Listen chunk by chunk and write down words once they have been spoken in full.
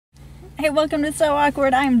Hey, welcome to So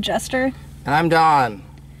Awkward. I'm Jester. And I'm Don.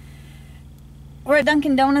 We're at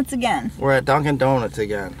Dunkin Donuts again. We're at Dunkin Donuts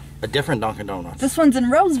again. A different Dunkin Donuts. This one's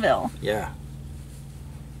in Roseville. Yeah.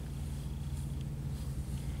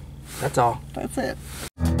 That's all. That's it.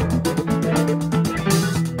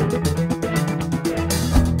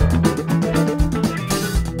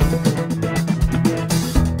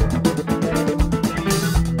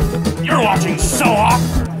 You're watching So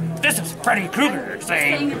Awkward. This is Freddy Krueger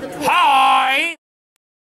saying hi.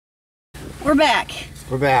 We're back.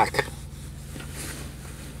 We're back.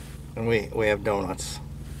 And we have donuts.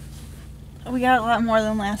 We got a lot more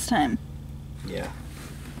than last time. Yeah.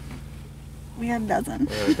 We had a dozen.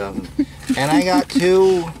 We have a dozen. And I got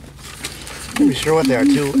two, I'm not sure what they are,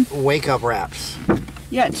 two wake up wraps.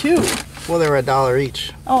 You got two. Well, they were $1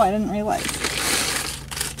 each. Oh, I didn't realize.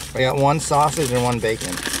 I got one sausage and one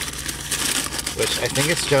bacon. Which I think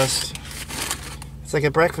it's like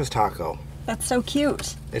a breakfast taco. That's so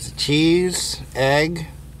cute. It's cheese, egg,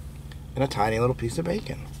 and a tiny little piece of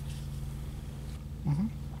bacon.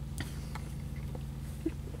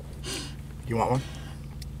 You want one?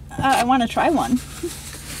 I want to try one.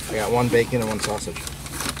 I got one bacon and one sausage.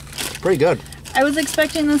 Pretty good. I was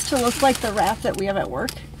expecting this to look like the wrap that we have at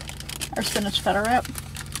work. Our spinach feta wrap.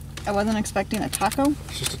 I wasn't expecting a taco.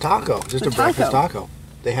 It's just a taco. Just It's a breakfast taco.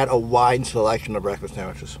 They had a wide selection of breakfast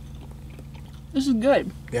sandwiches. This is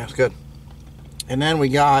good. Yeah, it's good. And then we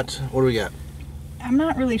got, what do we get? I'm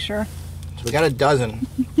not really sure. So we got a dozen.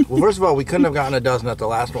 Well, first of all, we couldn't have gotten a dozen at the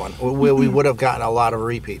last one. We would have gotten a lot of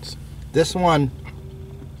repeats. This one,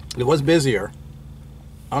 it was busier.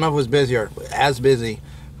 I don't know if it was busier, as busy,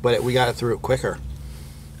 but we got it through it quicker.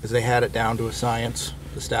 Because they had it down to a science.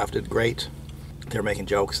 The staff did great. They were making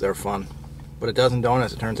jokes. They were fun. But a dozen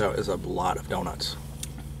donuts, it turns out, is a lot of donuts.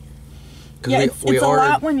 Yeah, it's a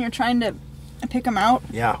lot when you're trying to pick them out.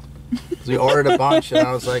 Yeah. We ordered a bunch, and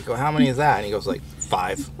I was like, well, how many is that? And he goes, like,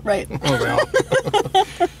 5. Right.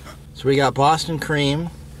 So we got Boston cream.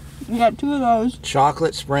 We got 2 of those.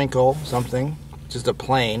 Chocolate sprinkle, something. Just a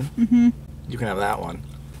plain. You can have that one.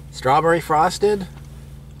 Strawberry frosted.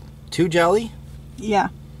 2 jelly. Yeah.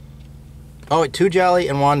 Oh, 2 jelly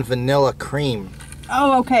and 1 vanilla cream.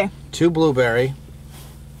 Oh, okay. 2 blueberry.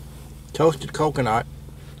 Toasted coconut.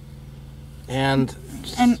 And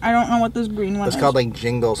I don't know what this green one is. It's called like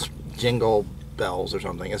jingle bells or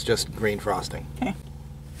something. It's just green frosting. Okay.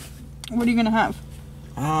 What are you gonna have?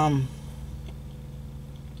 I'm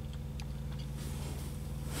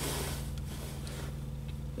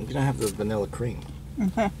gonna have the vanilla cream.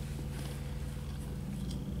 Okay.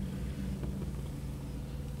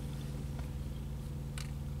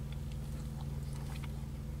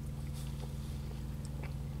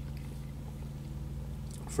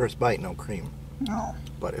 First bite, no cream. Oh.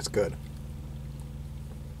 But it's good.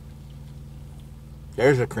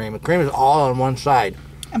 There's the cream. The cream is all on one side.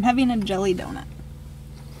 I'm having a jelly donut.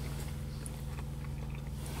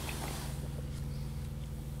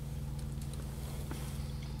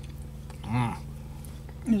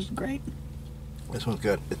 This is great. This one's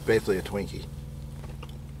good. It's basically a Twinkie.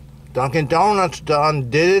 Dunkin Donuts done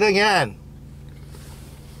did it again.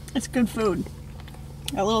 It's good food.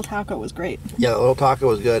 That little taco was great. Yeah, the little taco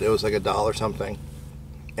was good. It was like $1 something,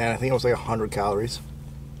 and I think it was like 100 calories.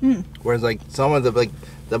 Whereas like some of the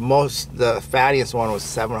the fattiest one was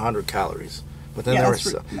 700 calories. But then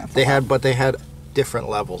they had different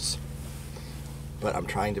levels. But I'm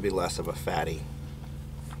trying to be less of a fatty.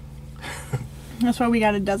 That's why we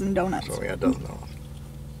got a dozen donuts. So we got a dozen donuts.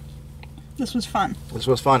 This was fun. This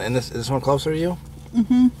was fun. And this one closer to you?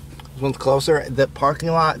 This one's closer. The parking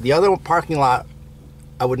lot, the other parking lot,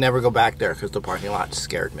 I would never go back there because the parking lot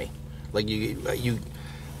scared me. Like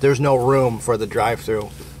there's no room for the drive-through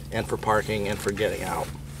and for parking and for getting out.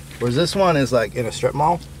 Whereas this one is like in a strip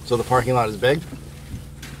mall, so the parking lot is big.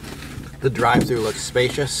 The drive-through looks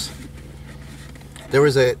spacious. There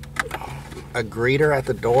was a greeter at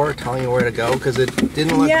the door telling you where to go because it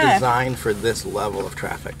didn't look designed for this level of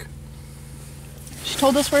traffic. She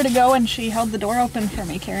told us where to go and she held the door open for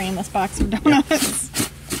me carrying this box of donuts.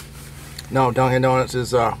 No, Dunkin Donuts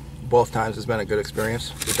is both times has been a good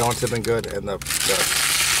experience. The donuts have been good and the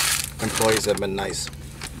employees have been nice.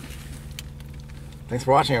 Thanks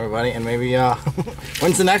for watching, everybody, and maybe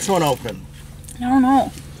when's the next one open? I don't know.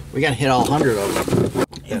 We gotta hit all 100 of them.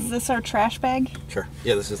 Is this our trash bag? Sure.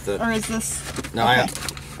 Yeah, this is the... Or is this... No, okay.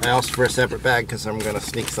 I asked for a separate bag because I'm going to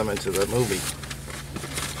sneak some into the movie.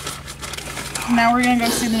 Now we're going to go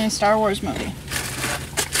see the new Star Wars movie.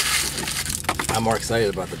 I'm more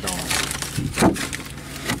excited about the donuts.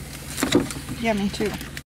 Yeah, me too.